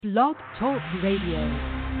Blog Talk Radio.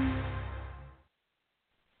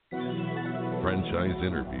 Franchise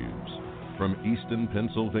interviews. From Easton,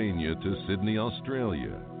 Pennsylvania to Sydney,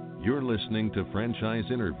 Australia, you're listening to Franchise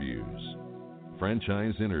Interviews.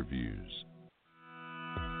 Franchise Interviews.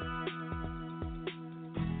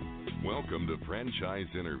 Welcome to Franchise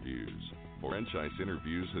Interviews. Franchise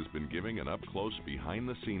Interviews has been giving an up-close,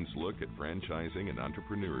 behind-the-scenes look at franchising and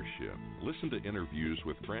entrepreneurship. Listen to interviews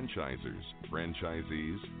with franchisers,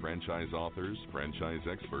 franchisees, franchise authors, franchise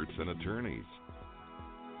experts, and attorneys.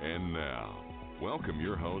 And now, welcome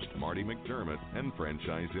your host, Marty McDermott, and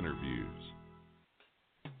Franchise Interviews.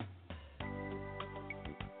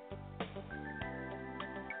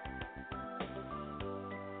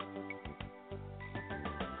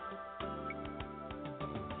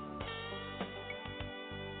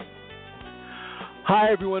 Hi,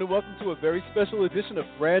 everyone, and welcome to a very special edition of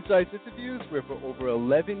Franchise Interviews, where for over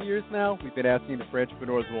 11 years now, we've been asking the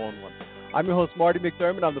Franchpreneurs one-on-one. I'm your host, Marty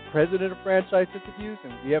McDermott. I'm the president of Franchise Interviews,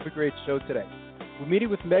 and we have a great show today. We're meeting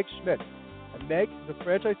with Meg Schmitz. And Meg is a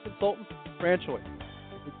franchise consultant for FranChoice.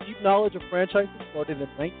 With deep knowledge of franchising, started in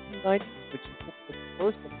the 1990s, which is the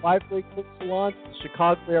first of 5 great clip salons in the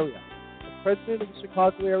Chicago area. As president of the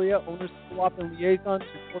Chicago area, owners co-op and liaison to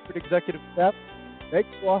corporate executive staff, Meg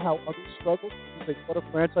saw how others struggled because they bought a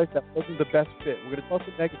franchise that wasn't the best fit. We're going to talk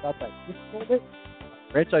to Meg about that in just a little bit.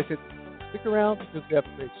 Franchise Interviews. Stick around because we have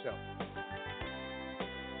a great show.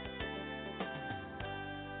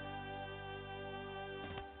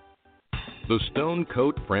 The Stone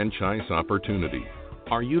Coat Franchise Opportunity.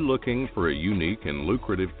 Are you looking for a unique and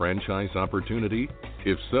lucrative franchise opportunity?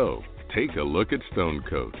 If so, take a look at Stone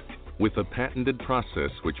Coat. With a patented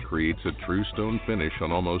process which creates a true stone finish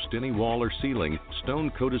on almost any wall or ceiling, Stone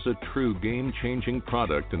Coat is a true game-changing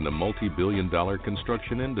product in the multi-billion-dollar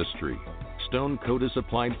construction industry. Stone Coat is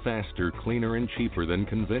applied faster, cleaner, and cheaper than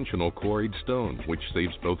conventional quarried stone, which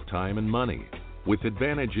saves both time and money. With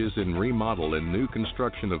advantages in remodel and new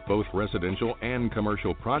construction of both residential and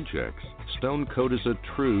commercial projects, Stone Coat is a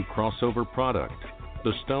true crossover product.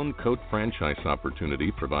 The Stone Coat franchise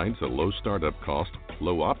opportunity provides a low startup cost,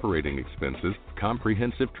 low operating expenses,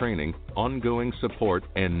 comprehensive training, ongoing support,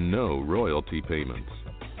 and no royalty payments.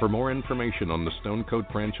 For more information on the Stone Coat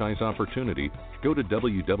franchise opportunity, go to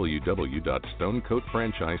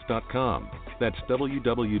www.stonecoatfranchise.com. That's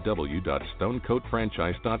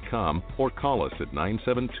www.stonecoatfranchise.com, or call us at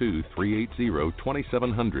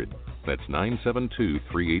 972-380-2700. That's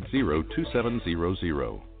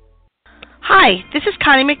 972-380-2700. Hi, this is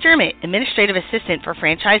Connie McDermott, Administrative Assistant for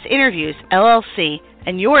Franchise Interviews, LLC,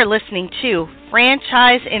 and you're listening to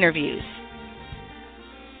Franchise Interviews.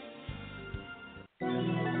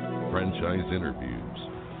 Franchise Interviews.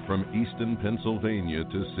 From Easton, Pennsylvania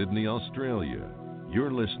to Sydney, Australia,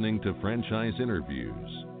 you're listening to Franchise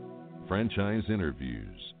Interviews. Franchise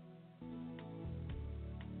Interviews.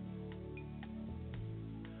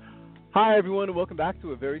 Hi, everyone, and welcome back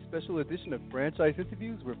to a very special edition of Franchise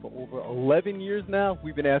Interviews, where for over 11 years now,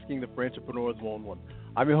 we've been asking the Franchpreneurs one-on-one.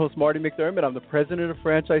 I'm your host, Marty McDermott. I'm the president of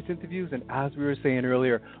Franchise Interviews, and as we were saying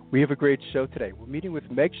earlier, we have a great show today. We're meeting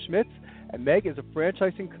with Meg Schmitz, and Meg is a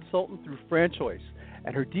franchising consultant through FranChoice.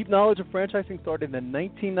 And her deep knowledge of franchising started in the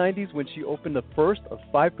 1990s when she opened the first of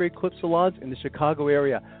 5 great clip salons in the Chicago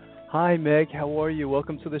area. Hi, Meg. How are you?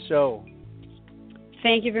 Welcome to the show.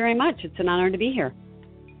 Thank you very much. It's an honor to be here.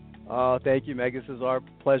 Oh, thank you, Meg. This is our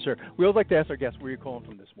pleasure. We always like to ask our guests, where are you calling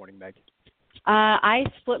from this morning, Meg? I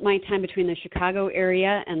split my time between the Chicago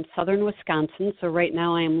area and southern Wisconsin. So right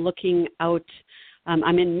now I am looking out.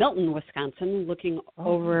 I'm in Milton, Wisconsin, looking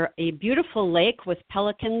over a beautiful lake with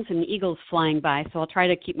pelicans and eagles flying by. So I'll try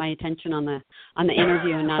to keep my attention on the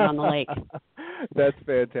interview and not on the lake. That's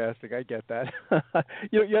fantastic. I get that.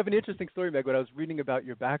 You have an interesting story, Meg. When I was reading about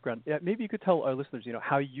your background, maybe you could tell our listeners,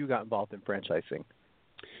 how you got involved in franchising.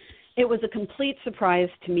 It was a complete surprise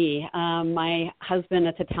to me. My husband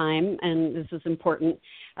at the time, and this is important,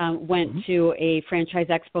 went to a franchise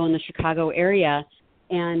expo in the Chicago area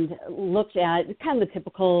and looked at kind of the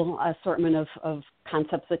typical assortment of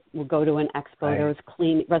concepts that will go to an expo. Right. There was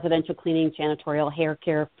residential cleaning, janitorial, hair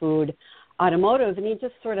care, food, automotive, and he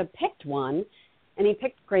just sort of picked one, and he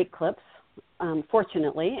picked Great Clips.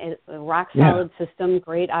 Fortunately, it's a rock-solid system,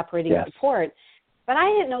 great operating support. But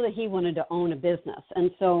I didn't know that he wanted to own a business.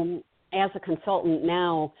 And so as a consultant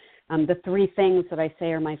now, the 3 things that I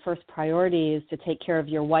say are my first priority is to take care of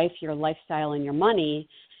your wife, your lifestyle, and your money,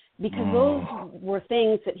 because those were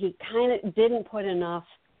things that he kind of didn't put enough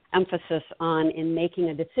emphasis on in making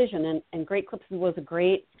a decision. And Great Clips was a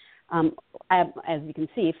great, as you can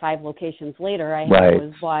see, 5 locations later, I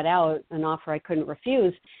was bought out, an offer I couldn't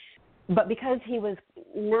refuse. But because he was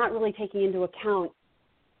not really taking into account,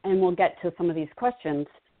 and we'll get to some of these questions,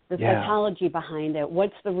 the psychology behind it,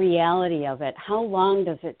 what's the reality of it, how long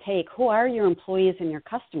does it take, who are your employees and your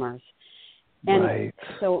customers? And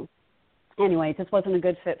so anyway, it just wasn't a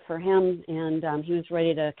good fit for him, and he was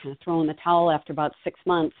ready to kind of throw in the towel after about 6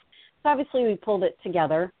 months. So obviously we pulled it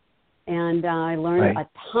together, and I learned a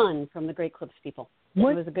ton from the Great Clips people.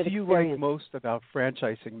 What it was a good do you experience. like most about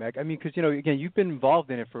franchising, Meg? I mean, because, you know, again, you've been involved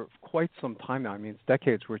in it for quite some time now. I mean, it's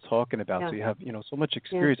decades we're talking about, so you have, you know, so much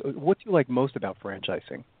experience. What do you like most about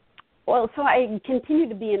franchising? Well, so I continue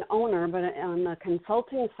to be an owner, but on the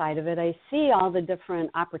consulting side of it, I see all the different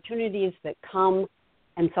opportunities that come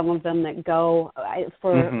and some of them that go.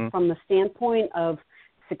 From the standpoint of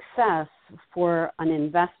success for an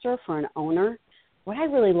investor, for an owner, what I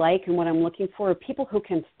really like and what I'm looking for are people who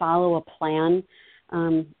can follow a plan,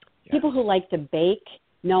 people who like to bake,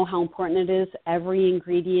 know how important it is. Every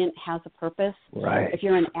ingredient has a purpose. If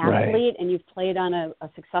you're an athlete and you've played on a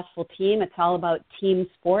successful team, it's all about team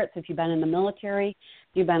sports. If you've been in the military, if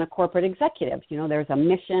you've been a corporate executive, you know, there's a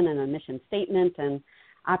mission and a mission statement and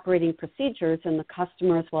operating procedures, and the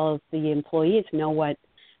customer as well as the employees know what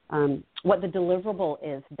the deliverable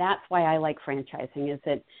is. That's why I like franchising, is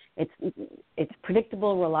that it's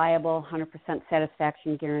predictable, reliable, 100%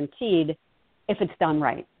 satisfaction guaranteed if it's done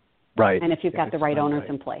right. And if you've got the right owners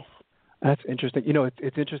in place. That's interesting. You know,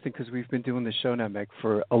 it's interesting because we've been doing this show now, Meg,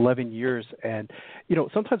 for 11 years. And, you know,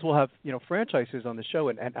 sometimes we'll have, you know, franchises on the show,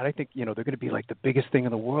 and I think, you know, they're going to be like the biggest thing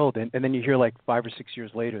in the world. And then you hear like 5 or 6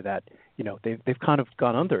 years later that, you know, they've kind of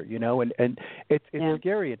gone under, you know, and it's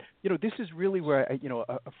scary. And, you know, this is really where, you know,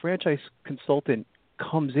 a franchise consultant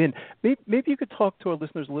comes in. Maybe you could talk to our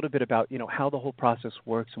listeners a little bit about, you know, how the whole process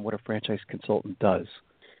works and what a franchise consultant does.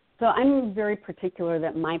 So I'm very particular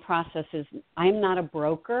that my process is, I'm not a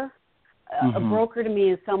broker. A broker to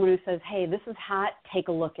me is someone who says, hey, this is hot, take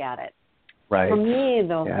a look at it. For me,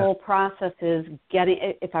 the whole process is getting,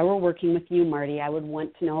 if I were working with you, Marty, I would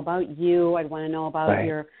want to know about you. I'd want to know about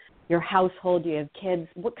your household. Do you have kids?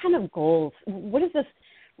 What kind of goals? What is this?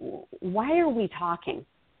 Why are we talking?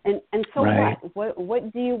 And so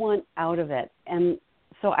what do you want out of it? And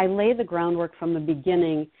so I lay the groundwork from the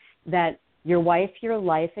beginning that your wife, your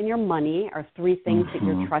life, and your money are 3 things that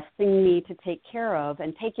you're trusting me to take care of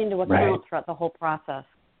and take into account throughout the whole process.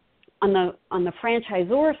 On the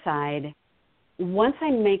franchisor side, once I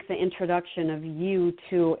make the introduction of you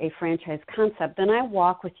to a franchise concept, then I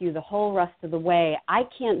walk with you the whole rest of the way. I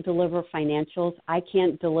can't deliver financials. I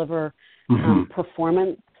can't deliver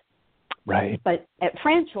performance. But at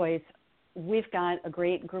FranChoice, we've got a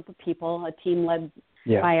great group of people, a team led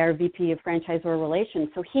by our VP of Franchisor Relations.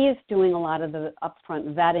 So he is doing a lot of the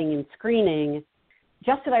upfront vetting and screening,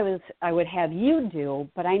 just that I would have you do,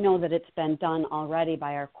 but I know that it's been done already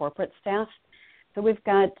by our corporate staff. So we've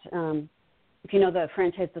got, if you know the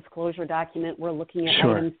franchise disclosure document, we're looking at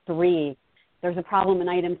item 3. There's a problem in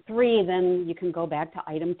item 3, then you can go back to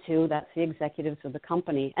item 2. That's the executives of the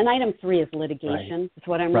company. And item 3 is litigation. That's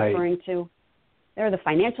what I'm referring to. There are the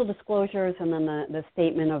financial disclosures and then the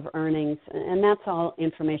statement of earnings, and that's all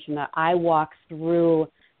information that I walk through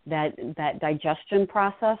that digestion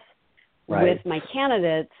process with my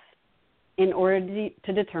candidates in order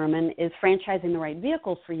to determine, is franchising the right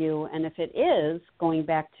vehicle for you, and if it is, going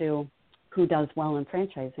back to who does well in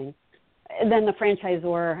franchising. And then the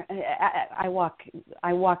franchisor, I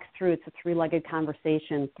walk through, it's a 3-legged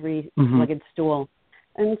conversation, 3-legged stool,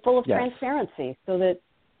 and full of transparency, so that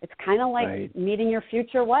it's kind of like meeting your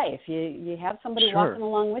future wife. You have somebody walking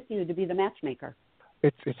along with you to be the matchmaker.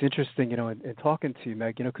 It's interesting, you know, in talking to you,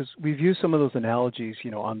 Meg, you know, because we've used some of those analogies, you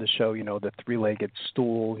know, on the show, you know, the 3-legged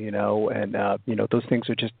stool, you know, and, you know, those things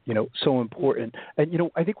are just, you know, so important. And, you know,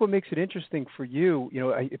 I think what makes it interesting for you, you know,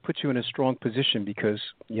 it puts you in a strong position because,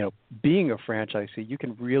 you know, being a franchisee, you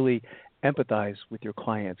can really empathize with your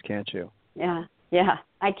clients, can't you? Yeah,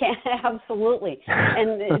 I can, absolutely.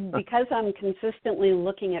 And because I'm consistently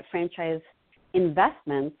looking at franchise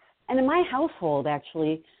investments, and in my household,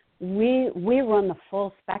 actually, we run the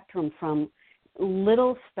full spectrum from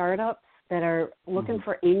little startups that are looking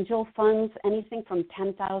for angel funds, anything from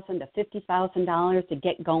 $10,000 to $50,000 to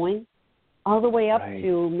get going, all the way up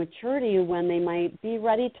to maturity when they might be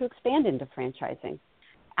ready to expand into franchising.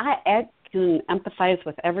 I can empathize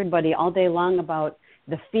with everybody all day long about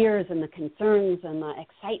the fears and the concerns and the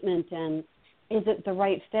excitement and is it the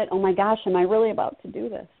right fit? Oh my gosh, am I really about to do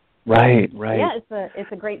this? Yeah,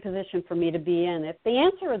 it's a great position for me to be in. If the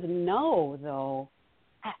answer is no, though,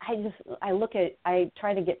 I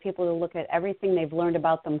try to get people to look at everything they've learned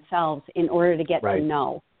about themselves in order to get to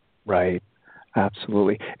know.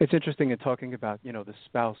 Absolutely. It's interesting in talking about, the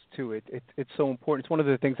spouse too. It's so important. It's one of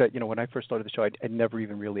the things that, when I first started the show, it never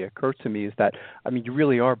even really occurred to me is that, you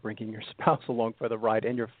really are bringing your spouse along for the ride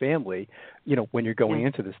and your family, when you're going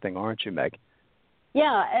into this thing, aren't you, Meg?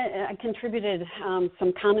 Yeah, I contributed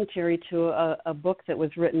some commentary to a book that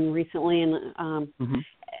was written recently, and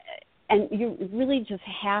you really just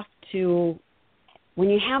have to, when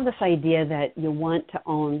you have this idea that you want to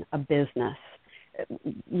own a business,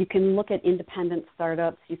 you can look at independent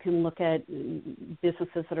startups. You can look at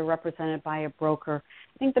businesses that are represented by a broker.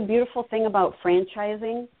 I think the beautiful thing about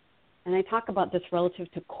franchising, and I talk about this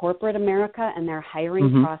relative to corporate America and their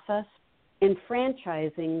hiring process, in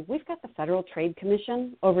franchising, we've got the Federal Trade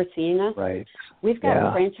Commission overseeing us. Right. We've got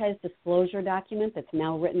a franchise disclosure document that's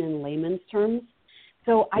now written in layman's terms.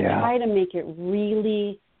 So I try to make it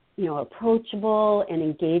really, approachable and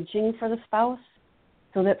engaging for the spouse,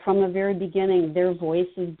 so that from the very beginning their voice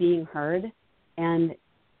is being heard, and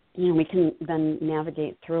we can then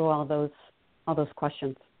navigate through all those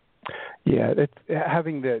questions. Yeah, it's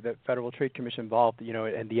having the Federal Trade Commission involved,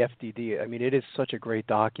 and the FDD. It is such a great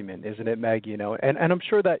document, isn't it, Meg? And I'm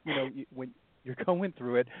sure that when you're going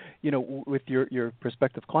through it, with your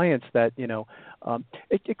prospective clients, that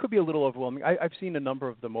it could be a little overwhelming. I've seen a number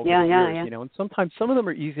of them over the years, and sometimes some of them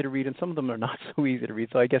are easy to read and some of them are not so easy to read.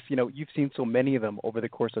 So I guess you've seen so many of them over the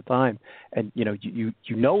course of time, and you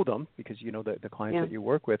know them because the clients that you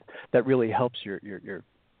work with. That really helps your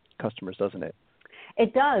customers, doesn't it?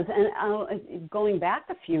 It does. And going back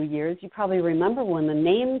a few years, you probably remember when the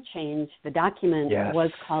name changed, the document was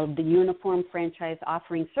called the Uniform Franchise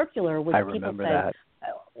Offering Circular, which people said,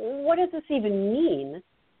 what does this even mean?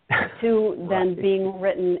 To then being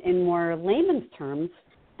written in more layman's terms,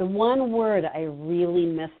 the one word I really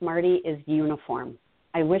miss, Marty, is uniform.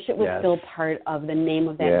 I wish it was still part of the name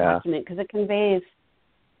of that document, because it conveys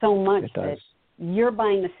so much that you're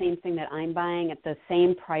buying the same thing that I'm buying at the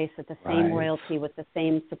same price, at the same royalty, with the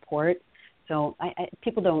same support. So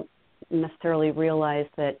people don't necessarily realize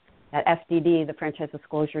that FDD, the Franchise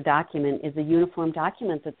Disclosure Document, is a uniform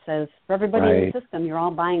document that says for everybody in the system, you're all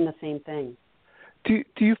buying the same thing. Do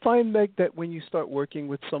you find, Meg, that when you start working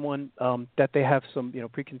with someone that they have some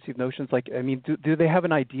preconceived notions? Like, do they have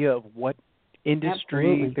an idea of what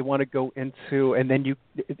industry they want to go into, and then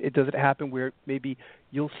does it happen where maybe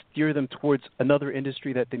you'll steer them towards another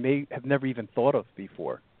industry that they may have never even thought of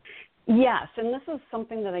before? Yes, and this is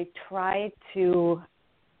something that I try to.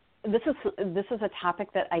 This is a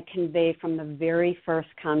topic that I convey from the very first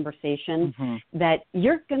conversation. That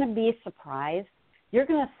you're going to be surprised. You're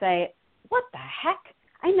going to say, "What the heck?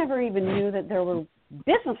 I never even knew that there were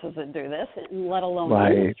businesses that do this, let alone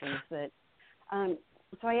industries that."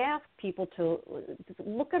 So I ask people to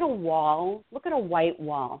look at a wall, look at a white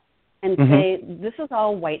wall, and say, this is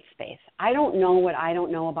all white space. I don't know what I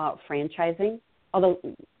don't know about franchising, although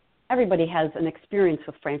everybody has an experience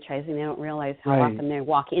with franchising. They don't realize how often they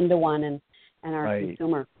walk into one and are a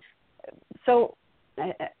consumer. So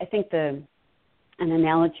I think an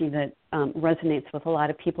analogy that resonates with a lot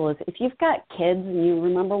of people is if you've got kids and you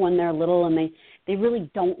remember when they're little and they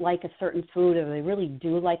really don't like a certain food, or they really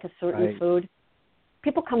do like a certain food,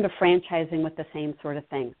 people come to franchising with the same sort of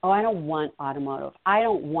thing. Oh, I don't want automotive. I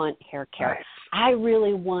don't want hair care. I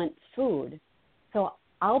really want food. So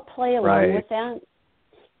I'll play along with that.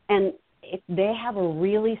 And if they have a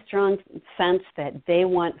really strong sense that they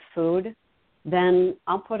want food, then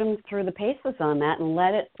I'll put them through the paces on that and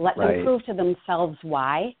let them prove to themselves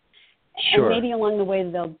why. And maybe along the way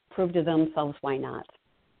they'll prove to themselves why not.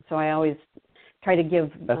 So I always try to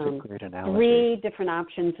give 3 different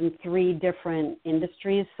options in 3 different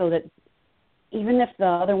industries, so that even if the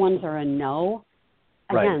other ones are a no,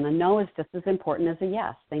 again, a no is just as important as a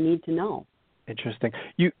yes. They need to know. Interesting.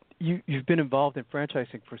 You've been involved in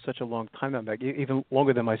franchising for such a long time now, Meg, even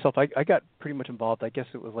longer than myself. I got pretty much involved, I guess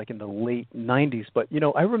it was like in the late 90s. But,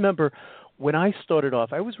 I remember when I started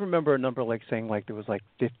off, I always remember a number like saying like there was like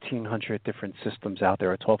 1,500 different systems out there,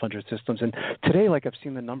 or 1,200 systems. And today, like I've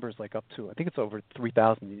seen the numbers like up to, I think it's over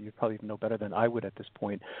 3,000. You probably know better than I would at this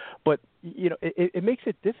point. But, it makes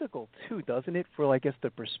it difficult too, doesn't it, for, I guess,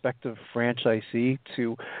 the prospective franchisee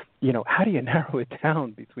to, how do you narrow it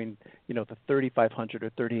down between, the 3,500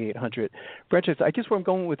 or 3,800 franchises? I guess where I'm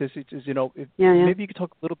going with this is, maybe you could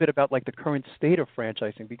talk a little bit about like the current state of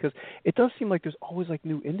franchising, because it does seem like there's always like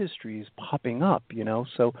new industries popping up,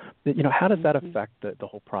 so, how does that affect the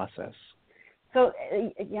whole process? So,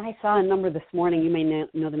 I saw a number this morning. You may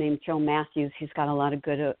know the name Joe Matthews. He's got a lot of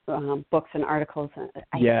good books and articles.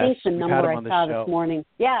 I think the number I saw this morning,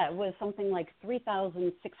 it was something like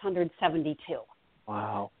 3,672.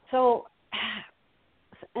 Wow. So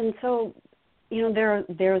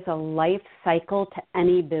there's a life cycle to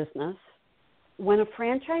any business. When a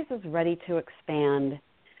franchise is ready to expand,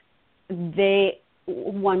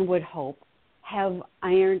 one would hope, have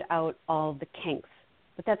ironed out all the kinks.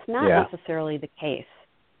 But that's not necessarily the case,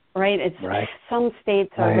 right? Some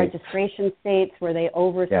states are registration states where they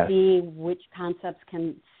oversee which concepts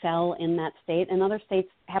can sell in that state, and other states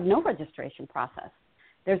have no registration process.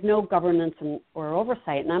 There's no governance or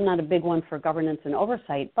oversight, and I'm not a big one for governance and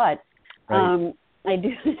oversight, but I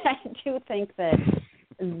do think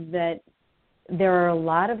that there are a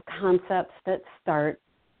lot of concepts that start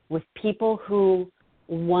with people who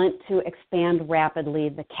want to expand rapidly.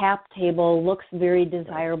 The cap table looks very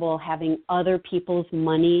desirable, having other people's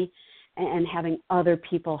money and having other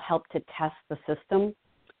people help to test the system.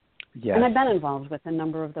 Yes. And I've been involved with a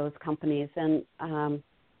number of those companies, and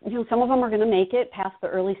some of them are going to make it past the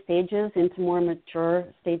early stages into more mature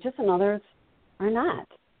stages, and others are not.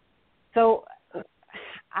 So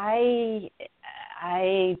I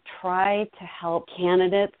try to help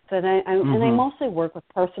candidates and I mostly work with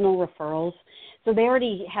personal referrals. So they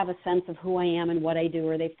already have a sense of who I am and what I do,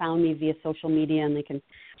 or they found me via social media, and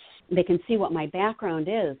they can see what my background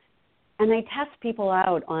is. And I test people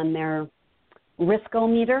out on their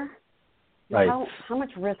risk-o-meter. Right. How much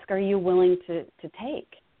risk are you willing to take?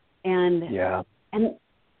 And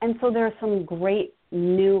so there are some great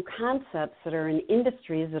new concepts that are in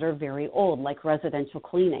industries that are very old, like residential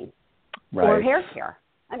cleaning or hair care.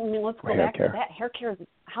 I mean, let's go back to that. Hair care,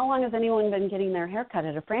 how long has anyone been getting their hair cut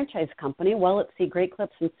at a franchise company? Well, let's see, Great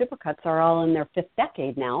Clips and Supercuts are all in their 5th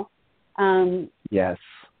decade now. Yes.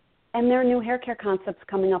 And there are new hair care concepts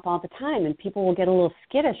coming up all the time, and people will get a little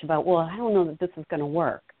skittish about, well, I don't know that this is going to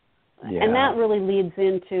work. Yeah. And that really leads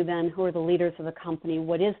into then who are the leaders of the company,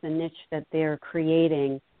 what is the niche that they're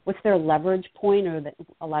creating, what's their leverage point, or that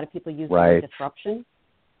a lot of people use disruption.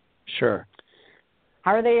 Sure.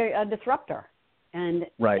 How are they a disruptor? And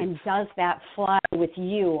does that fly with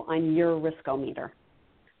you on your risk-o-meter?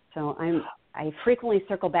 So I frequently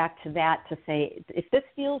circle back to that to say, if this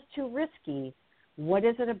feels too risky, what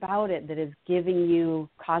is it about it that is giving you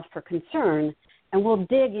cause for concern? And we'll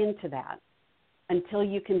dig into that until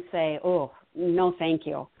you can say, oh, no, thank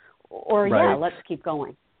you. Or, let's keep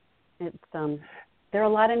going. It's there are a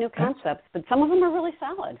lot of new concepts, but some of them are really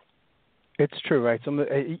solid. It's true, right? Some,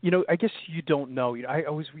 I guess you don't know. I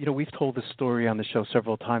always, we've told this story on the show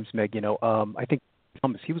several times, Meg. I think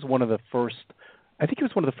he was one of the first. I think he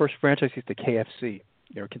was one of the first franchisees to KFC,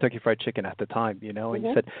 Kentucky Fried Chicken at the time. And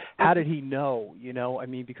you said, how did he know? I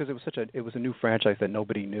mean, because it was a new franchise that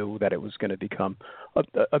nobody knew that it was going to become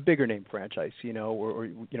a bigger name franchise. Or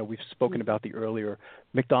we've spoken about the earlier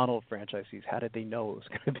McDonald's franchisees. How did they know it was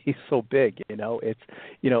going to be so big? It's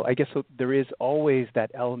I guess there is always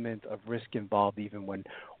that element of risk involved, even when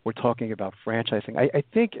we're talking about franchising. I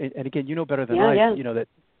think, and again, better than I, that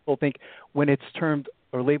people think when it's termed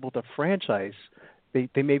or labeled a franchise,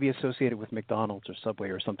 they may be associated with McDonald's or Subway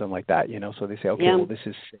or something like that, so they say, okay, well, this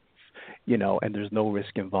is safe, and there's no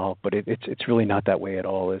risk involved, but it's really not that way at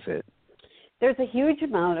all, is it? There's a huge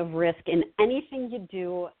amount of risk in anything you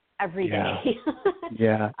do every day.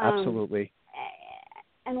 Yeah, absolutely.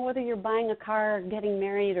 And whether you're buying a car, getting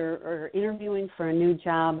married, or interviewing for a new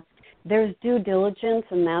job, there's due diligence,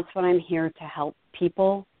 and that's what I'm here to help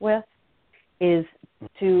people with, is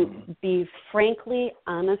to be frankly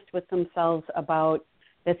honest with themselves about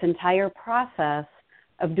this entire process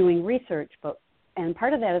of doing research. And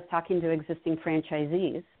part of that is talking to existing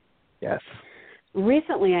franchisees. Yes.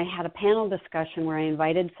 Recently, I had a panel discussion where I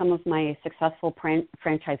invited some of my successful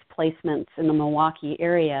franchise placements in the Milwaukee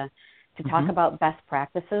area to talk about best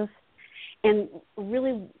practices. And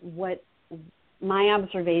really what my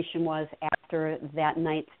observation was after that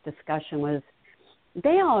night's discussion was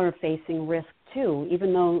they all are facing risk too,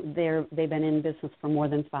 even though they've been in business for more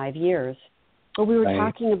than 5 years. But we were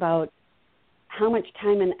talking about how much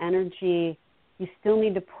time and energy you still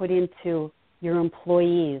need to put into your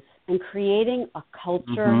employees and creating a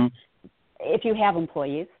culture, if you have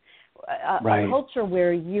employees, a culture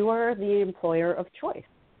where you are the employer of choice.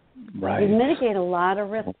 Right. You mitigate a lot of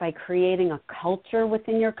risk by creating a culture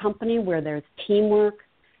within your company where there's teamwork,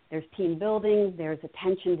 there's team building, there's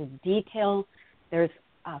attention to detail, there's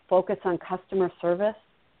focus on customer service,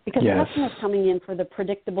 because the customer's coming in for the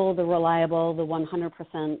predictable, the reliable, the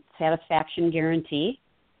 100% satisfaction guarantee.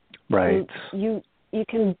 Right. You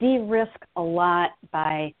can de-risk a lot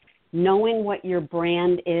by knowing what your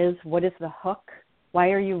brand is, what is the hook,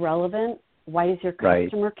 why are you relevant, why does your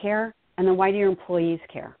customer care, and then why do your employees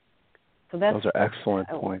care. So those are excellent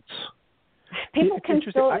points. People can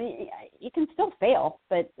still, you can still fail,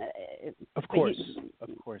 but of course.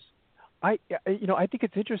 I think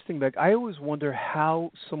it's interesting, Meg. I always wonder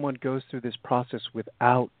how someone goes through this process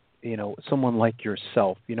without, someone like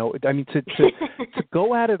yourself. To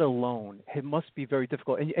go at it alone, it must be very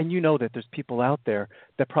difficult. And you know that there's people out there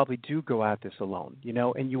that probably do go at this alone,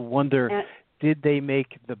 and you wonder, did they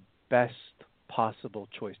make the best possible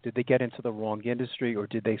choice? Did they get into the wrong industry, or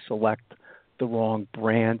did they select the wrong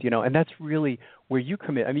brand? And that's really where you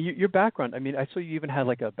come in. I mean, your background, I saw you even had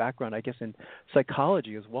like a background, I guess, in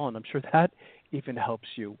psychology as well, and I'm sure that even helps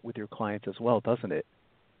you with your clients as well, doesn't it?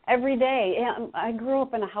 Every day. Yeah, I grew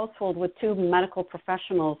up in a household with two medical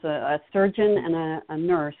professionals, a surgeon and a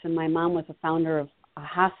nurse, and my mom was a founder of a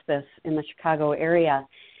hospice in the Chicago area.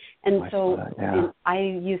 And I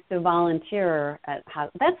used to volunteer at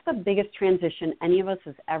that's the biggest transition any of us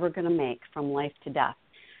is ever going to make from life to death.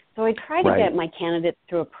 So I try to get my candidates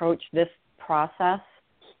to approach this process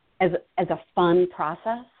as a fun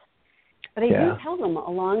process. But I do tell them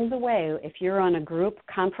along the way, if you're on a group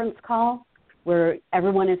conference call where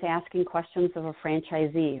everyone is asking questions of a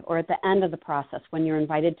franchisee, or at the end of the process when you're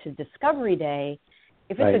invited to Discovery Day,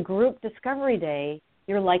 if it's a group Discovery Day,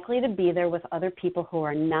 you're likely to be there with other people who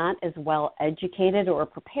are not as well educated or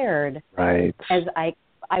prepared as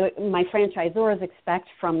my franchisors expect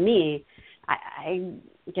from me. I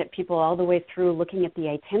get people all the way through looking at the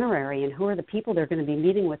itinerary and who are the people they're going to be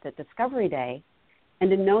meeting with at Discovery Day,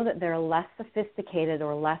 and to know that there are less sophisticated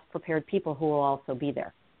or less prepared people who will also be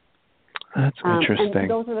there. That's interesting. And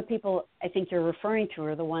those are the people I think you're referring to,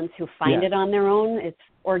 are the ones who find it on their own. It's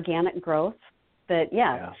organic growth. That,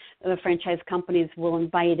 the franchise companies will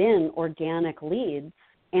invite in organic leads,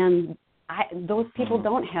 and those people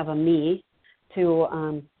don't have a me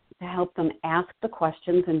to help them ask the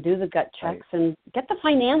questions and do the gut checks and get the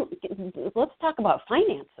finance. Let's talk about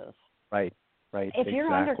finances. Right. If you're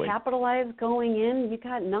undercapitalized going in, you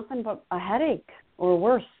got nothing but a headache or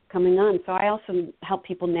worse coming on. So I also help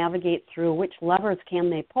people navigate through which levers can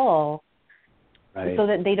they pull so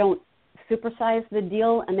that they don't supersize the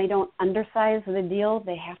deal and they don't undersize the deal.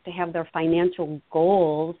 They have to have their financial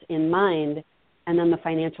goals in mind and then the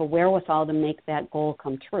financial wherewithal to make that goal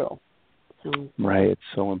come true. Right, it's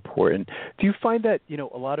so important. Do you find that,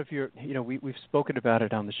 a lot of your, we've spoken about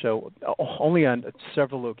it on the show only on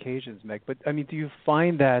several occasions, Meg, but do you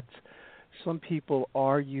find that some people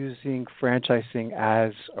are using franchising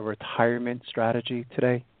as a retirement strategy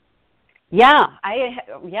today? Yeah,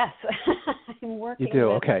 yes. I'm working You do,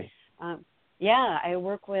 with, okay. I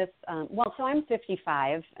work with, so I'm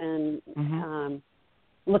 55 and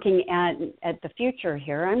looking at the future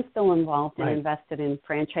here, I'm still involved and invested in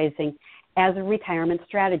franchising as a retirement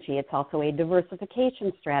strategy. It's also a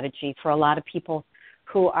diversification strategy for a lot of people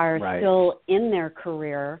who are still in their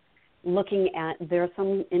career looking at, there are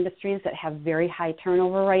some industries that have very high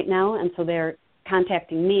turnover right now, and so they're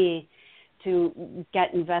contacting me to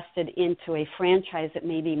get invested into a franchise that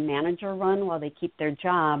may be manager run while they keep their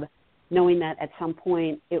job, knowing that at some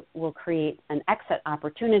point it will create an exit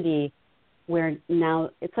opportunity where now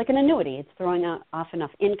it's like an annuity. It's throwing off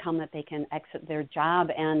enough income that they can exit their job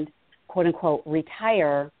and, quote unquote,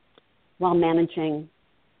 retire while managing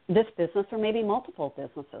this business or maybe multiple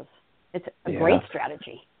businesses. It's a great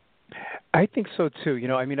strategy. I think so too.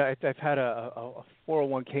 I've had a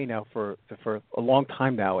 401k now for a long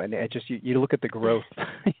time now, and it just you look at the growth,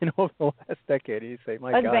 over the last decade, and you say,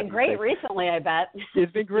 my God. It's been great recently, I bet.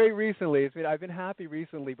 It's been great recently. I've been happy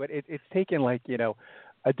recently, but it's taken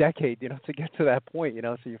a decade, to get to that point,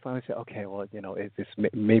 so you finally say, okay, well,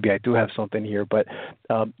 maybe I do have something here, but,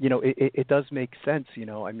 it does make sense,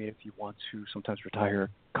 if you want to sometimes retire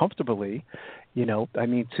comfortably,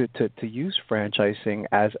 to use franchising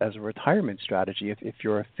as a retirement strategy if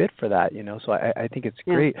you're a fit for that, so I think it's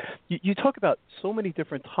great. You talk about so many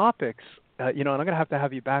different topics, and I'm going to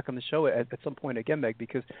have you back on the show at some point again, Meg,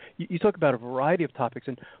 because you talk about a variety of topics.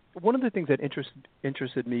 And one of the things that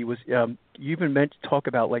interested me was you even talk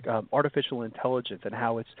about artificial intelligence and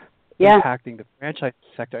how it's impacting the franchise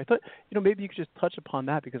sector. I thought, maybe you could just touch upon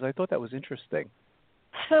that because I thought that was interesting.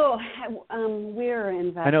 So we're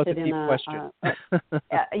invested I know it's a deep question.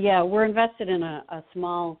 We're invested in a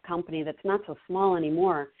small company that's not so small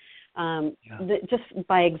anymore. Just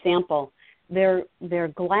by example, they're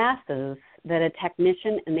glasses that a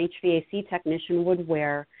technician, an HVAC technician would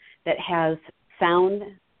wear that has sound,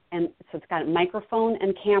 and so it's got a microphone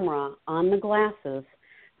and camera on the glasses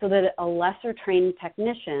so that a lesser trained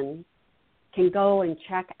technician can go and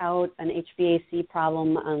check out an HVAC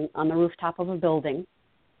problem on the rooftop of a building.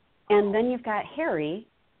 And then you've got Harry,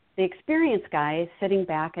 the experienced guy, sitting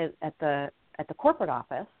back at the corporate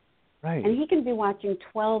office, and he can be watching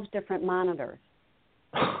 12 different monitors.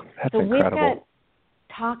 That's so incredible. We've got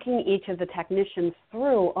talking each of the technicians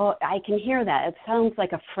through, oh, I can hear that. It sounds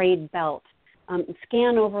like a frayed belt.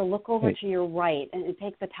 Scan over, look over to your right, and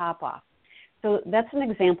take the top off. So that's an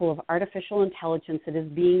example of artificial intelligence that is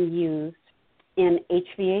being used in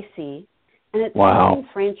HVAC, and it's helping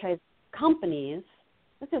franchise companies.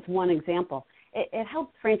 This is one example. It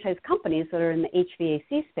helps franchise companies that are in the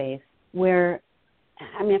HVAC space where,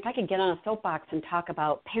 I mean, if I could get on a soapbox and talk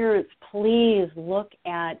about parents, please look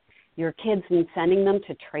at your kids and sending them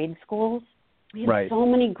to trade schools. We have so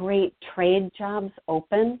many great trade jobs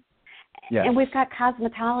open. Yes. And we've got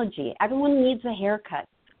cosmetology. Everyone needs a haircut.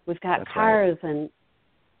 We've got cars, and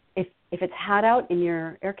if it's hot out and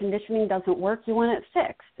your air conditioning doesn't work, you want it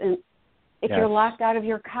fixed. And if you're locked out of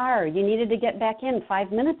your car, you needed to get back in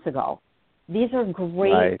 5 minutes ago. These are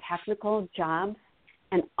great technical jobs,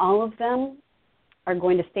 and all of them are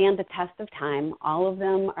going to stand the test of time. All of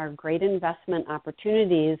them are great investment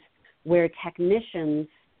opportunities where technicians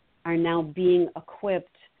are now being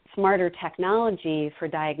equipped smarter technology for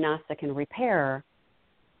diagnostic and repair.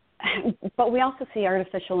 But we also see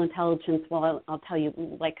artificial intelligence, well, I'll tell you,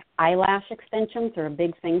 like eyelash extensions are a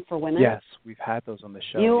big thing for women. Yes, we've had those on the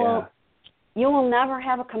show, You will never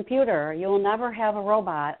have a computer. You will never have a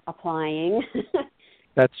robot applying.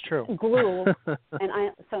 That's true. Glue.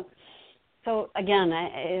 And so again,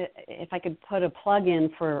 if I could put a plug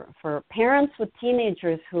in for parents with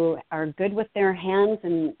teenagers who are good with their hands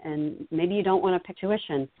and maybe you don't want to pick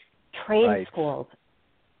tuition, trade schools.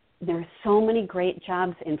 There are so many great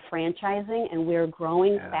jobs in franchising, and we're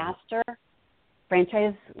growing faster.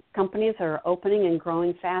 Franchise companies are opening and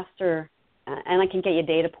growing faster, and I can get you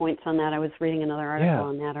data points on that. I was reading another article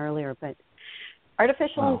on that earlier. But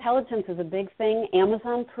artificial intelligence is a big thing.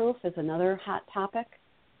 Amazon proof is another hot topic.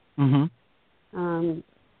 Mm-hmm.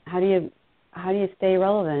 How do you stay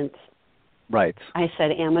relevant? Right. I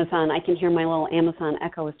said Amazon. I can hear my little Amazon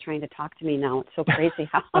Echo is trying to talk to me now. It's so crazy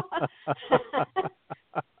how.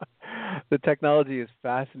 The technology is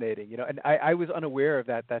fascinating, and I was unaware of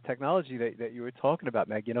that technology that you were talking about,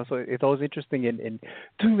 Meg, so it's always interesting in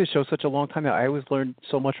doing this show such a long time now. I always learn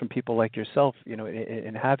so much from people like yourself,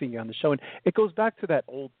 in having you on the show. And it goes back to that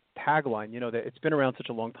old tagline, that it's been around such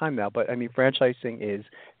a long time now, but I mean, franchising is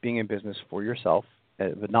being in business for yourself,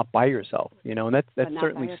 but not by yourself, and that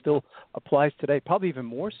certainly still applies today, probably even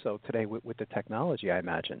more so today with the technology, I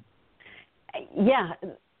imagine. Yeah.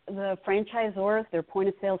 The franchisors, their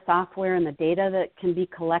point-of-sale software and the data that can be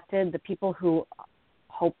collected, the people who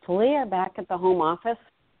hopefully are back at the home office,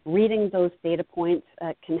 reading those data points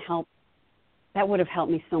can help. That would have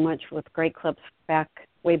helped me so much with great clips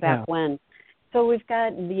way back when. So we've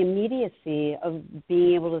got the immediacy of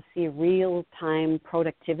being able to see real-time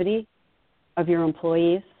productivity of your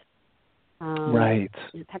employees. Right.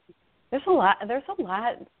 There's a lot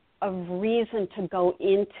of reason to go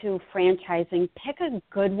into franchising. Pick a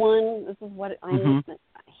good one. This is what I'm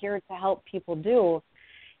here to help people do,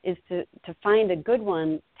 is to find a good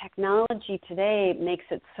one. Technology today makes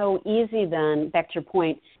it so easy then, back to your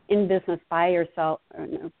point, in business by yourself,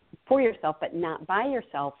 for yourself, but not by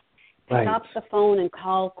yourself. Pick up the phone and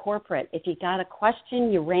call corporate. If you got a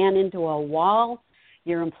question, you ran into a wall,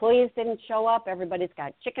 your employees didn't show up, everybody's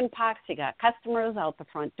got chicken pox, you got customers out the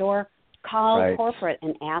front door, call corporate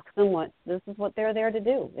and ask them this is what they're there to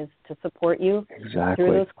do, is to support you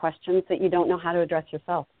through those questions that you don't know how to address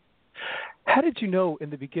yourself. How did you know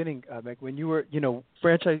in the beginning, Meg, when you were,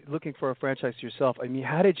 looking for a franchise yourself, I mean,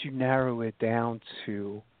 how did you narrow it down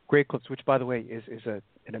to Great Clips, which, by the way, is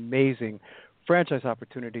an amazing franchise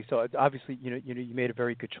opportunity? So obviously, you made a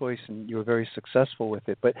very good choice and you were very successful with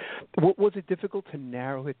it. But was it difficult to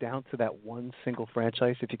narrow it down to that one single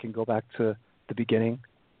franchise, if you can go back to the beginning?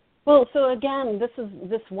 Well, so again, this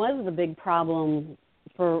was the big problem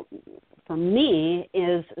for me,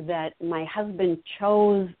 is that my husband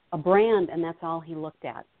chose a brand and that's all he looked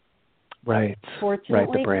at. Right.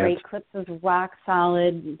 Fortunately, Great Clips is rock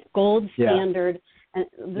solid, gold standard, and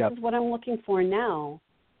this is what I'm looking for now.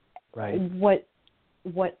 Right.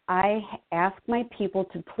 What I ask my people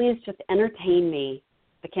to please just entertain me,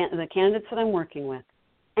 the candidates that I'm working with,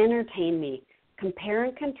 entertain me, compare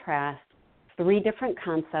and contrast 3 different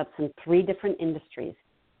concepts in 3 different industries.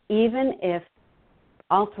 Even if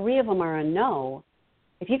all 3 of them are a no,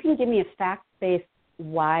 if you can give me a fact-based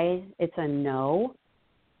why it's a no,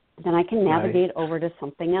 then I can navigate over to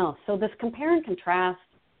something else. So this compare and contrast,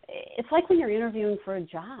 it's like when you're interviewing for a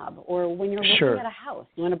job or when you're looking at a house.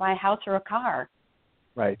 You want to buy a house or a car.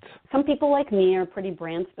 Right. Some people like me are pretty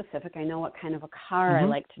brand specific. I know what kind of a car I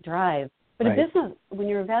like to drive. But a business, when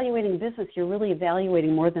you're evaluating business, you're really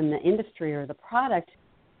evaluating more than the industry or the product.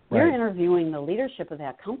 You're interviewing the leadership of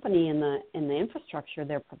that company and the infrastructure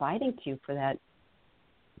they're providing to you for that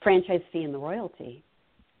franchise fee and the royalty.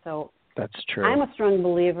 So that's true. I'm a strong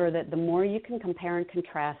believer that the more you can compare and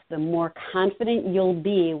contrast, the more confident you'll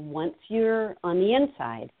be once you're on the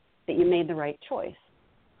inside that you made the right choice.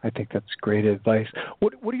 I think that's great advice.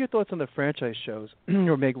 What are your thoughts on the franchise shows?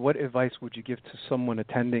 Or Meg, what advice would you give to someone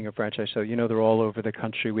attending a franchise show? You know, they're all over the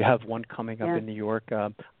country. We have one coming up in New York. I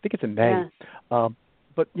think it's in May. Yeah.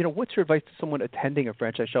 But, you know, what's your advice to someone attending a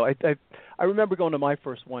franchise show? I remember going to my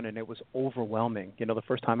first one, and it was overwhelming. You know, the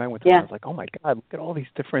first time I went to one, I was like, oh, my God, look at all these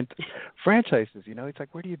different franchises. You know, it's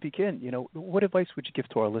like, where do you begin? You know, what advice would you give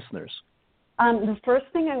to our listeners? The first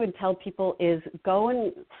thing I would tell people is go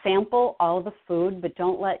and sample all the food, but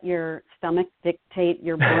don't let your stomach dictate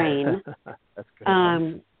your brain. That's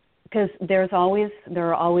good. Because there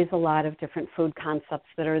are always a lot of different food concepts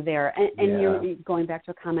that are there. And you're going back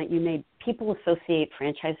to a comment you made, people associate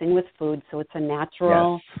franchising with food, so it's a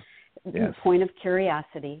natural point of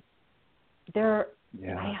curiosity.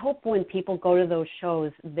 I hope when people go to those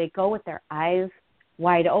shows, they go with their eyes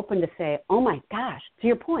wide open to say, oh, my gosh, to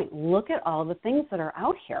your point, look at all the things that are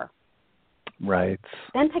out here. Right.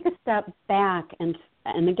 Then take a step back and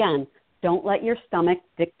again, don't let your stomach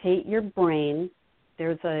dictate your brain.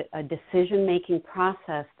 There's a decision-making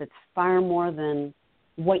process that's far more than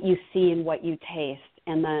what you see and what you taste.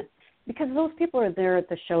 And because those people are there at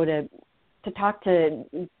the show to talk to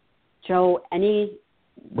Joe, any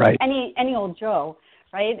old Joe,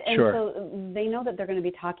 right? And so they know that they're going to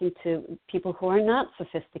be talking to people who are not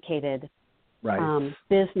sophisticated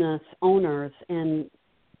business owners. And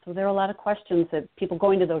so there are a lot of questions that people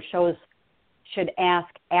going to those shows should ask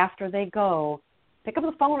after they go. Pick up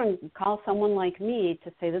the phone and call someone like me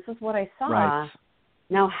to say, this is what I saw. Right.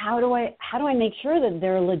 Now, how do I make sure that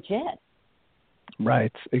they're legit?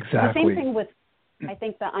 Right, exactly. The same thing with, I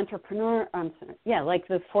think, the entrepreneur, like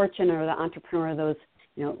the Fortune or the entrepreneur, those,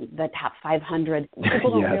 you know, the top 500.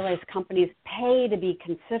 People don't realize companies pay to be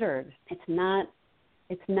considered. It's not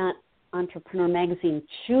Entrepreneur Magazine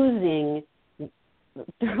choosing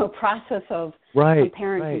through a process of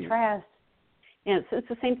compare and contrast. Yeah, it's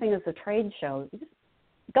the same thing as a trade show. Just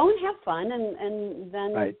go and have fun, and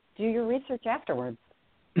then do your research afterwards.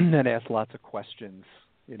 And then ask lots of questions.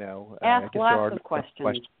 You know, ask lots of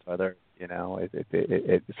questions. Are there? You know,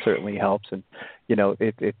 it certainly helps, and you know,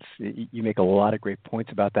 you make a lot of great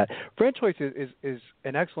points about that. FranChoice is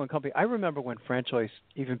an excellent company. I remember when FranChoice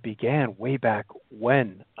even began way back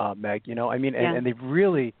when, Meg. You know, I mean, and they've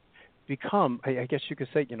really become, I guess you could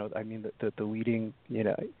say, you know, I mean, the leading, you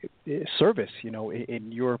know, service, you know,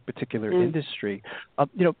 in your particular industry.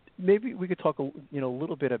 You know, maybe we could talk, a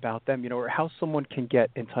little bit about them, you know, or how someone can get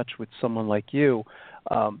in touch with someone like you.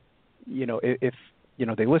 You know, if you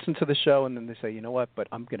know they listen to the show and then they say, you know what, but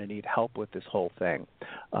I'm going to need help with this whole thing.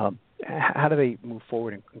 How do they move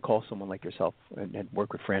forward and call someone like yourself and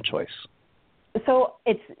work with FranChoice? So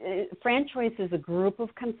FranChoice is a group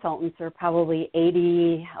of consultants. There are probably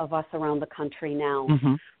 80 of us around the country now.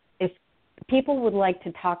 Mm-hmm. If people would like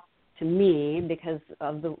to talk to me because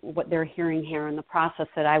of what they're hearing here and the process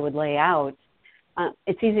that I would lay out,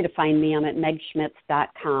 it's easy to find me. I'm at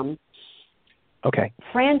megschmitz.com. Okay.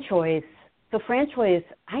 FranChoice,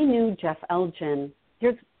 I knew Jeff Elgin.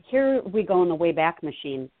 Here we go in the Wayback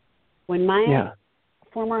Machine. When my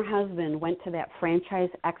former husband went to that franchise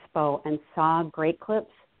expo and saw Great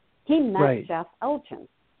Clips, he met Jeff Elgin.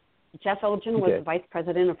 Jeff Elgin was the vice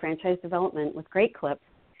president of franchise development with Great Clips.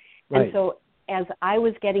 And so as I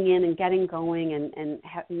was getting in and getting going and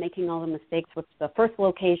making all the mistakes with the first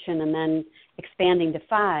location and then expanding to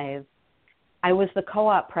 5, I was the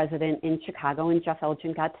co-op president in Chicago, and Jeff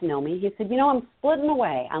Elgin got to know me. He said, I'm splitting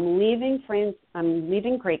away. I'm leaving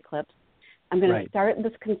Great Clips. I'm going to start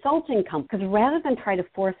this consulting company, because rather than try to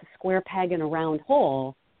force a square peg in a round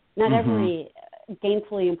hole, not every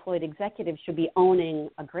gainfully employed executive should be owning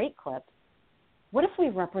a Great Clip. What if we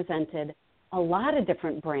represented a lot of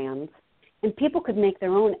different brands and people could make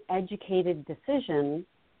their own educated decision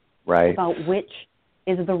about which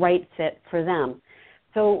is the right fit for them?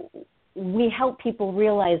 So we help people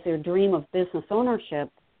realize their dream of business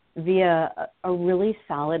ownership via a really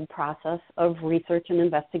solid process of research and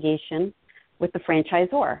investigation with the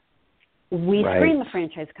franchisor. We screen the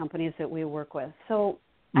franchise companies that we work with. So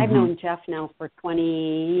I've known Jeff now for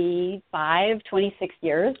 26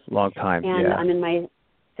 years. Long time, and I'm in my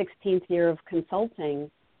 16th year of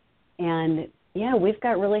consulting. And, we've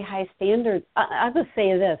got really high standards. I'll just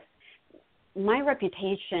say this. My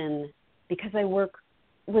reputation, because I work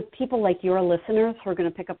with people like your listeners who are going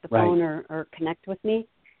to pick up the phone or connect with me,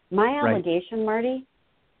 my obligation, Marty,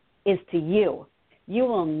 is to you. You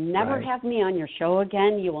will never have me on your show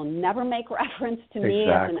again. You will never make reference to me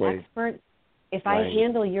as an expert if I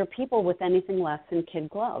handle your people with anything less than kid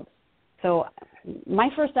gloves. So my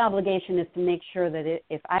first obligation is to make sure that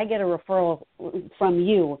if I get a referral from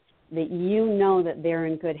you, that you know that they're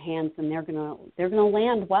in good hands and they're gonna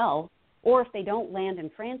land well. Or if they don't land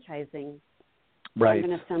in franchising, I'm going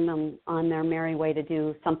to send them on their merry way to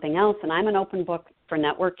do something else. And I'm an open book for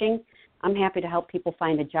networking. I'm happy to help people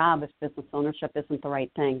find a job if business ownership isn't the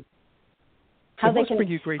right thing. How they can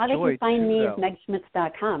find me is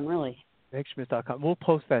megschmitz.com, really. MegSchmitz.com. We'll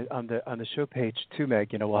post that on the show page too, Meg.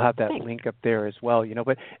 We'll have that link up there as well.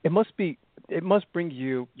 But it must bring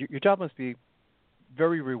you. Your job must be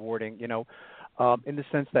very rewarding. In the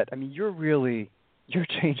sense that you're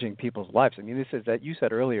changing people's lives. This is that you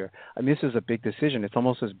said earlier. This is a big decision. It's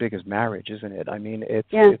almost as big as marriage, isn't it?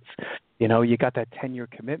 It's you got that 10-year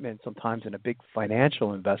commitment sometimes in a big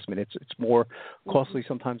financial investment. It's more costly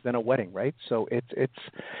sometimes than a wedding, right? So it's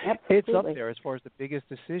up there as far as the biggest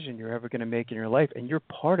decision you're ever going to make in your life, and you're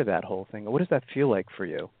part of that whole thing. What does that feel like for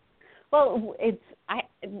you? Well,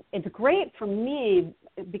 it's great for me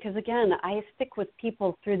because again, I stick with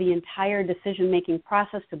people through the entire decision-making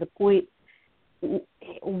process to the point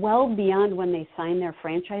well beyond when they sign their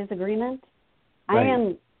franchise agreement.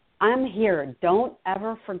 I'm here. Don't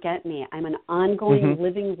ever forget me. I'm an ongoing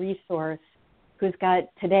living resource who's got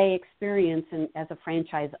today experience as a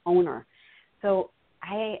franchise owner. So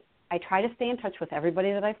I try to stay in touch with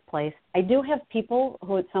everybody that I've placed. I do have people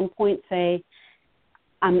who at some point say,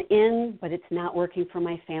 I'm in, but it's not working for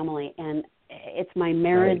my family, and it's my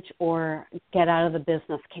marriage or get out of the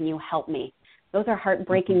business. Can you help me? Those are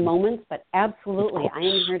heartbreaking moments, but absolutely, I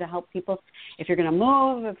am here to help people. If you're going to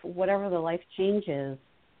move, whatever the life change is.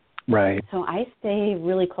 Right. So I stay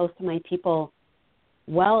really close to my people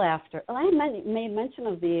well after. I made mention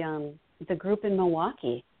of the group in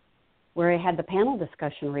Milwaukee where I had the panel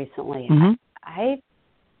discussion recently. I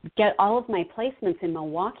get all of my placements in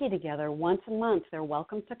Milwaukee together once a month. They're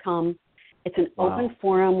welcome to come. It's an open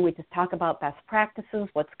forum. We just talk about best practices,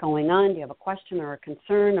 what's going on. Do you have a question or a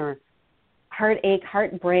concern or heartache,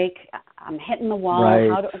 heartbreak? I'm hitting the wall.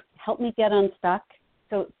 How to help me get unstuck?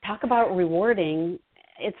 So talk about rewarding.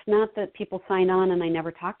 It's not that people sign on and I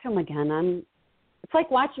never talk to them again. It's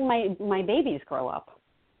like watching my babies grow up.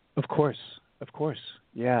 Of course.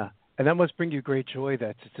 Yeah. And that must bring you great joy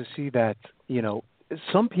to see that,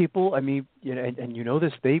 some people, and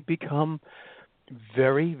this, they become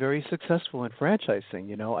very, very successful in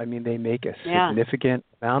franchising. They make a significant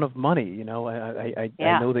amount of money. I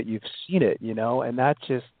know that you've seen it. And that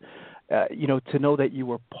just, to know that you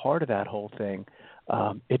were part of that whole thing,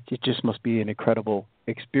 it just must be an incredible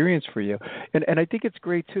experience for you. And I think it's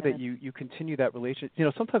great too that you continue that relationship.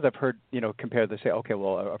 Sometimes I've heard compared to say, okay,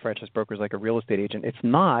 well, a franchise broker is like a real estate agent. It's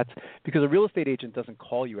not, because a real estate agent doesn't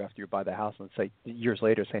call you after you buy the house and say years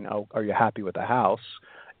later saying, oh, are you happy with the house?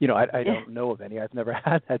 I don't know of any. I've never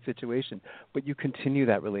had that situation, but you continue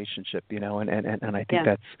that relationship, and I think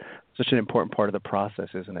that's such an important part of the process,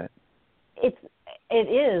 isn't it? It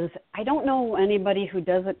is. I don't know anybody who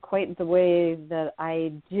does it quite the way that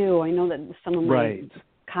I do. I know that some of my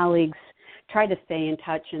colleagues try to stay in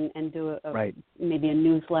touch and do maybe a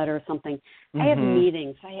newsletter or something. I have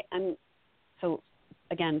meetings. So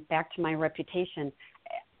again, back to my reputation.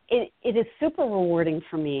 It is super rewarding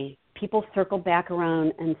for me. People circle back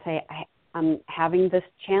around and say, I'm having this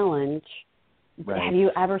challenge. Have you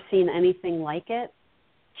ever seen anything like it?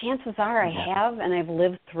 Chances are I have, and I've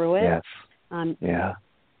lived through it. Yes.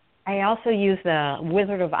 I also use the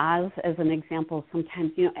Wizard of Oz as an example.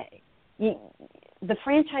 Sometimes, the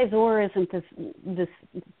franchisor isn't this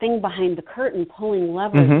thing behind the curtain pulling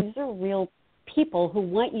levers. These are real people who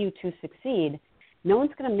want you to succeed. No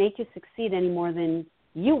one's going to make you succeed any more than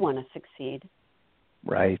you want to succeed.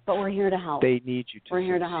 Right. But we're here to help. They need you to We're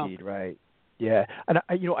here succeed, to help. Right. Yeah, and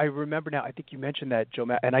I remember now. I think you mentioned that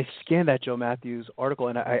and I scanned that Joe Matthews article,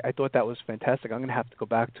 and I thought that was fantastic. I'm going to have to go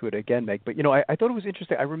back to it again, Meg. But I thought it was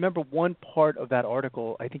interesting. I remember one part of that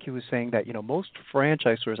article. I think he was saying that most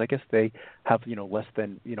franchisors, I guess they have less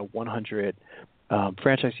than 100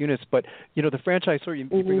 franchise units, but the franchisor. You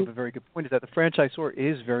bring up a very good point. Is that the franchisor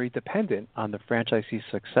is very dependent on the franchisee's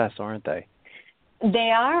success, aren't they?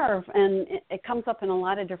 They are, and it comes up in a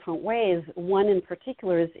lot of different ways. One in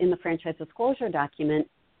particular is in the franchise disclosure document.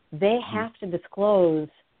 They have to disclose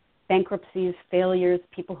bankruptcies, failures,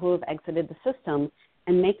 people who have exited the system,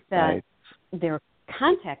 and make that their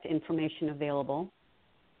contact information available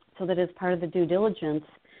so that as part of the due diligence,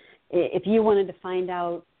 if you wanted to find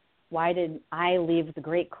out why did I leave the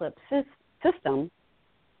Great Clip system,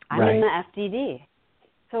 I'm in the FDD.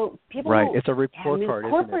 So people Right. It's a report card,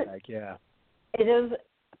 corporate, isn't it, Meg? Yeah. It is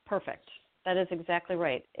perfect. That is exactly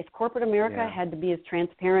right. If corporate America had to be as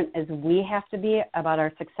transparent as we have to be about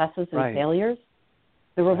our successes and failures,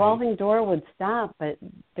 the revolving door would stop. But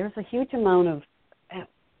there's a huge amount of,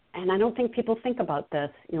 and I don't think people think about this,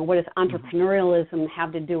 what does entrepreneurialism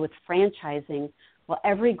have to do with franchising? Well,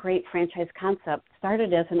 every great franchise concept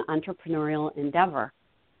started as an entrepreneurial endeavor.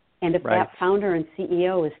 And if that founder and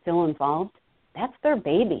CEO is still involved, that's their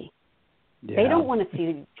baby. Yeah. They don't want to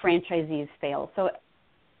see franchisees fail. So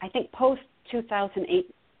I think post-2008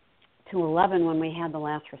 to 11, when we had the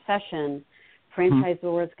last recession,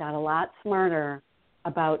 franchisors got a lot smarter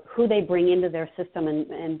about who they bring into their system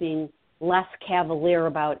and being less cavalier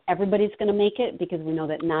about everybody's going to make it, because we know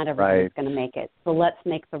that not everybody's going to make it. So let's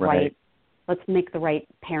make the right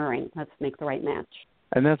pairing. Let's make the right match.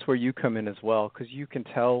 And that's where you come in as well, because you can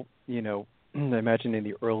tell, I imagine in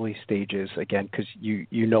the early stages, again, because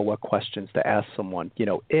you know what questions to ask someone,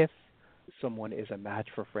 if someone is a match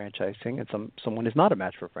for franchising and someone is not a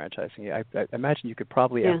match for franchising. I imagine you could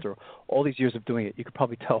probably, after all these years of doing it, you could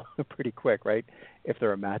probably tell pretty quick, right, if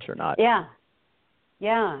they're a match or not. Yeah.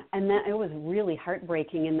 Yeah, and it was really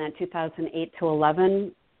heartbreaking in that 2008 to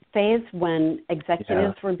 11 phase when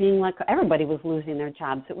executives were being everybody was losing their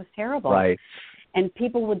jobs. It was terrible. Right. And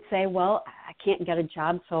people would say, well, I can't get a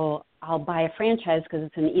job, so I'll buy a franchise because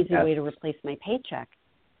it's an easy way to replace my paycheck.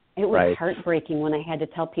 It was heartbreaking when I had to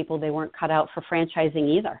tell people they weren't cut out for franchising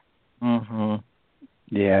either. Mm-hmm.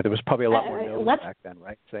 Yeah, there was probably a lot more no's back then,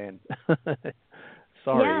 right? Saying,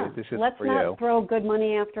 sorry, this is let's for you. Let's not throw good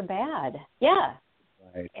money after bad. Yeah.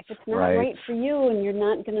 Right. If it's not right for you and you're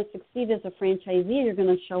not going to succeed as a franchisee, you're going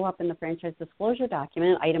to show up in the franchise disclosure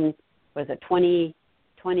document, item, was it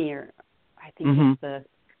 2020 or I think it's the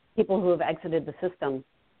people who have exited the system.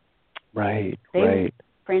 Right,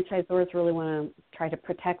 Franchisors really want to try to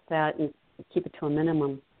protect that and keep it to a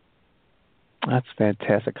minimum. That's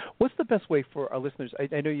fantastic. What's the best way for our listeners?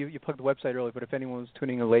 I know you plugged the website earlier, but if anyone's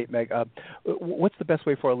tuning in late, Meg, what's the best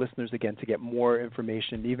way for our listeners, again, to get more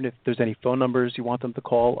information? Even if there's any phone numbers you want them to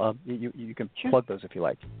call, you can plug those if you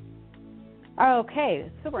like.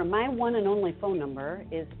 Okay, super. My one and only phone number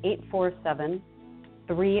is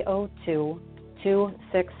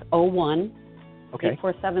 847-302-2601. Okay.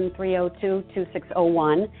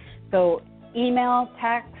 847-302-2601. So email,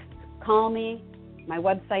 text, call me. My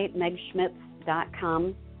website,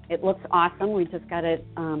 megschmitz.com. It looks awesome. We just got it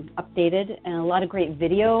updated, and a lot of great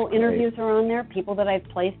video interviews are on there, people that I've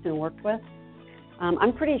placed and worked with.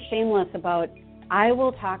 I'm pretty shameless about, I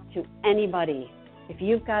will talk to anybody. If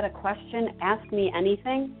you've got a question, ask me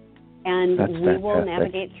anything, and we will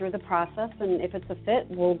navigate through the process. And if it's a fit,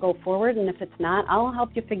 we'll go forward. And if it's not, I'll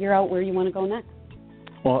help you figure out where you want to go next.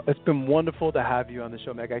 Well, it's been wonderful to have you on the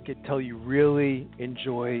show, Meg. I could tell you really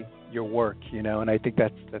enjoy your work, and I think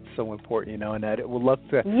that's so important, and I would love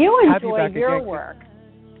to have you back your again. Work.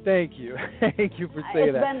 Thank you. Thank you for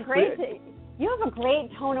saying that. It's been great. You have a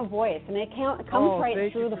great tone of voice, and it comes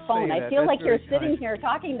right through the phone. I feel like you're sitting here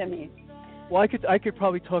talking to me. Well, I could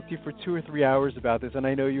probably talk to you for 2 or 3 hours about this, and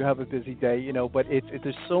I know you have a busy day, but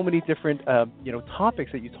there's so many different,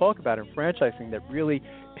 topics that you talk about in franchising that really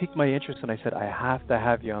piqued my interest, and I said, I have to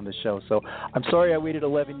have you on the show. So I'm sorry I waited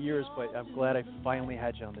 11 years, but I'm glad I finally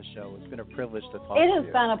had you on the show. It's been a privilege to talk to you. It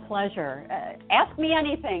has been a pleasure. Ask me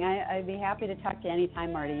anything. I'd be happy to talk to you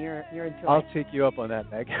anytime, Marty. You're a joy. I'll take you up on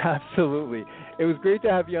that, Meg. Absolutely. It was great to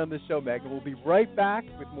have you on the show, Meg, and we'll be right back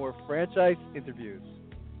with more franchise interviews.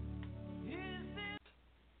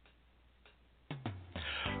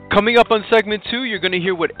 Coming up on segment 2, you're going to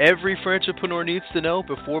hear what every franchipreneur needs to know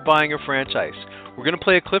before buying a franchise. We're going to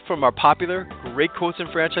play a clip from our popular Great Quotes in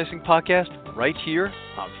Franchising podcast right here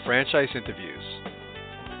on Franchise Interviews.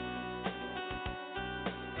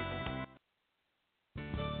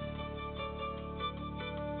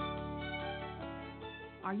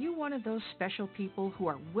 Are you one of those special people who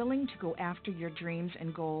are willing to go after your dreams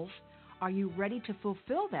and goals? Are you ready to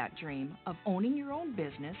fulfill that dream of owning your own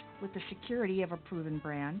business with the security of a proven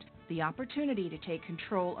brand? The opportunity to take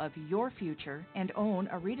control of your future and own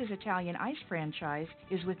a Rita's Italian Ice franchise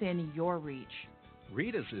is within your reach.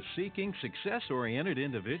 Rita's is seeking success-oriented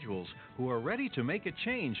individuals who are ready to make a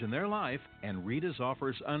change in their life, and Rita's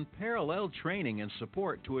offers unparalleled training and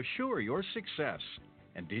support to assure your success.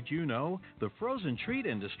 And did you know the frozen treat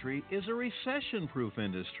industry is a recession-proof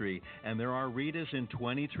industry, and there are Rita's in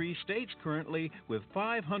 23 states currently with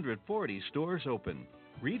 540 stores open.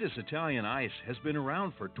 Rita's Italian Ice has been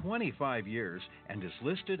around for 25 years and is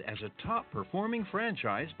listed as a top-performing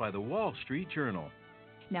franchise by the Wall Street Journal.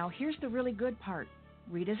 Now here's the really good part.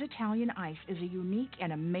 Rita's Italian Ice is a unique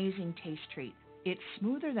and amazing taste treat. It's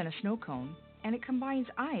smoother than a snow cone, and it combines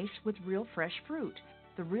ice with real fresh fruit.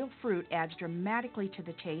 The real fruit adds dramatically to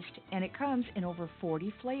the taste, and it comes in over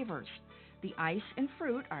 40 flavors. The ice and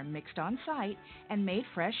fruit are mixed on site and made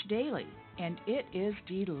fresh daily, and it is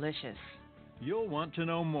delicious. You'll want to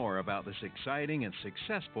know more about this exciting and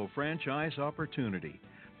successful franchise opportunity.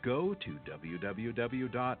 Go to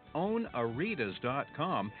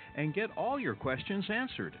www.ownaritas.com and get all your questions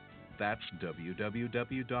answered. That's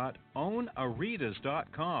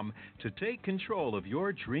www.ownaritas.com to take control of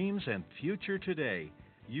your dreams and future today.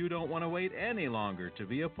 You don't want to wait any longer to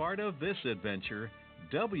be a part of this adventure.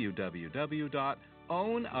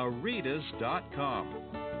 www.ownaritas.com.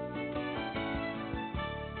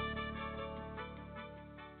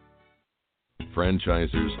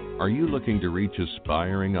 Franchisers, are you looking to reach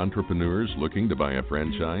aspiring entrepreneurs looking to buy a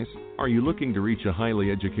franchise? Are you looking to reach a highly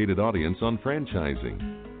educated audience on franchising?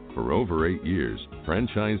 For over 8 years,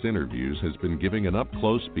 Franchise Interviews has been giving an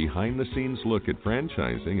up-close, behind-the-scenes look at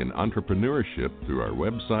franchising and entrepreneurship through our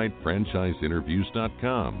website,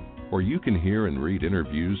 franchiseinterviews.com, where you can hear and read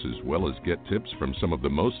interviews as well as get tips from some of the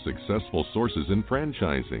most successful sources in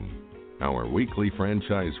franchising. Our weekly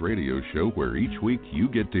franchise radio show where each week you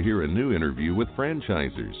get to hear a new interview with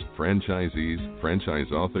franchisers, franchisees,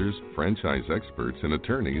 franchise authors, franchise experts, and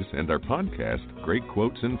attorneys, and our podcast, Great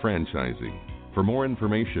Quotes in Franchising. For more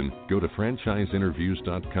information, go to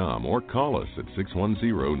franchiseinterviews.com or call us at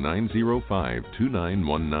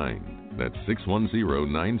 610-905-2919. That's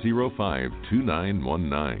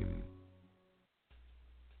 610-905-2919.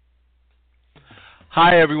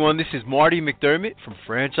 Hi everyone, this is Marty McDermott from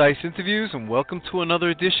Franchise Interviews, and welcome to another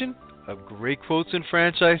edition of Great Quotes in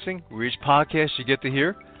Franchising, where each podcast you get to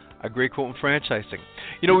hear a great quote in franchising.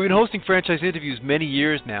 You know, we've been hosting Franchise Interviews many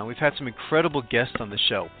years now. We've had some incredible guests on the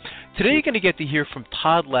show. Today you're going to get to hear from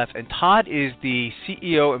Todd Leff, and Todd is the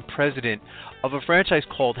CEO and president of a franchise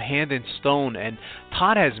called Hand and Stone, and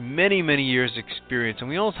Todd has many, many years experience, and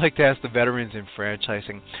we always like to ask the veterans in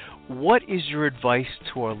franchising, what is your advice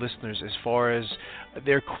to our listeners as far as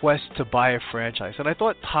their quest to buy a franchise? And I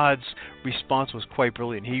thought Todd's response was quite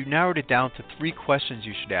brilliant. He narrowed it down to 3 questions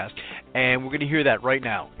you should ask, and we're going to hear that right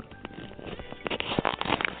now.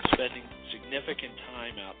 Spending significant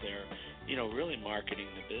time out there, really marketing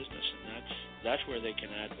the business, and that's where they can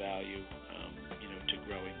add value, to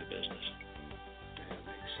growing the business. Yeah, that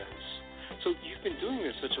makes sense. So you've been doing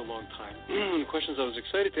this such a long time. The questions I was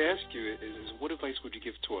excited to ask you is what advice would you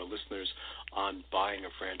give to our listeners on buying a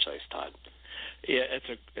franchise, Todd? Yeah,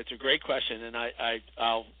 it's a great question, and I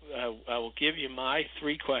will give you my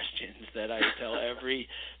 3 questions that I tell every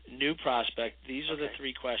new prospect. These are the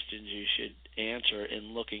 3 questions you should answer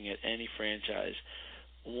in looking at any franchise.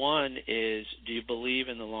 One is, do you believe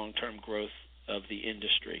in the long-term growth of the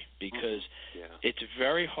industry? Because it's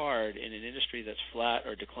very hard in an industry that's flat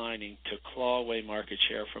or declining to claw away market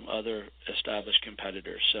share from other established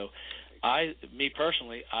competitors. So me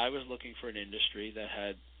personally, I was looking for an industry that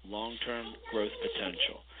had long-term growth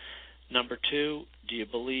potential. Number 2, do you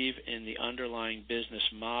believe in the underlying business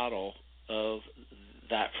model of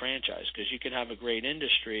that franchise? Because you can have a great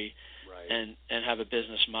industry and have a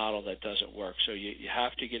business model that doesn't work. So you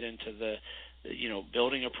have to get into the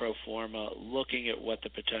building a pro forma, looking at what the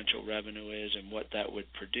potential revenue is and what that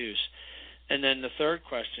would produce. And then the third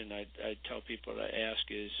question I tell people to ask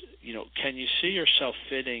is, can you see yourself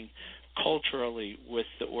fitting culturally with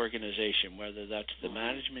the organization, whether that's the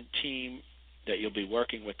management team that you'll be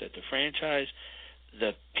working with at the franchise,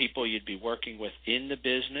 the people you'd be working with in the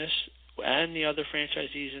business, and the other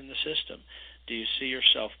franchisees in the system. Do you see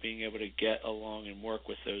yourself being able to get along and work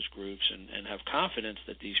with those groups and have confidence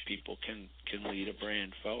that these people can lead a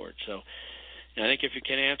brand forward? So I think if you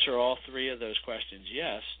can answer all 3 of those questions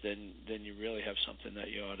yes, then you really have something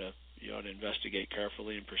that you ought to investigate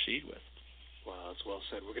carefully and proceed with. Wow, that's well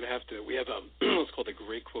said. We have what's called the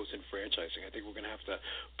Great Quotes in Franchising. I think we're going to have to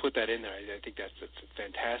put that in there. I think that's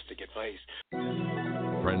fantastic advice.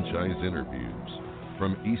 Franchise Interviews.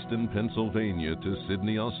 From Easton, Pennsylvania to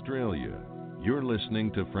Sydney, Australia, you're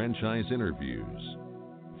listening to Franchise Interviews.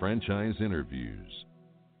 Franchise Interviews.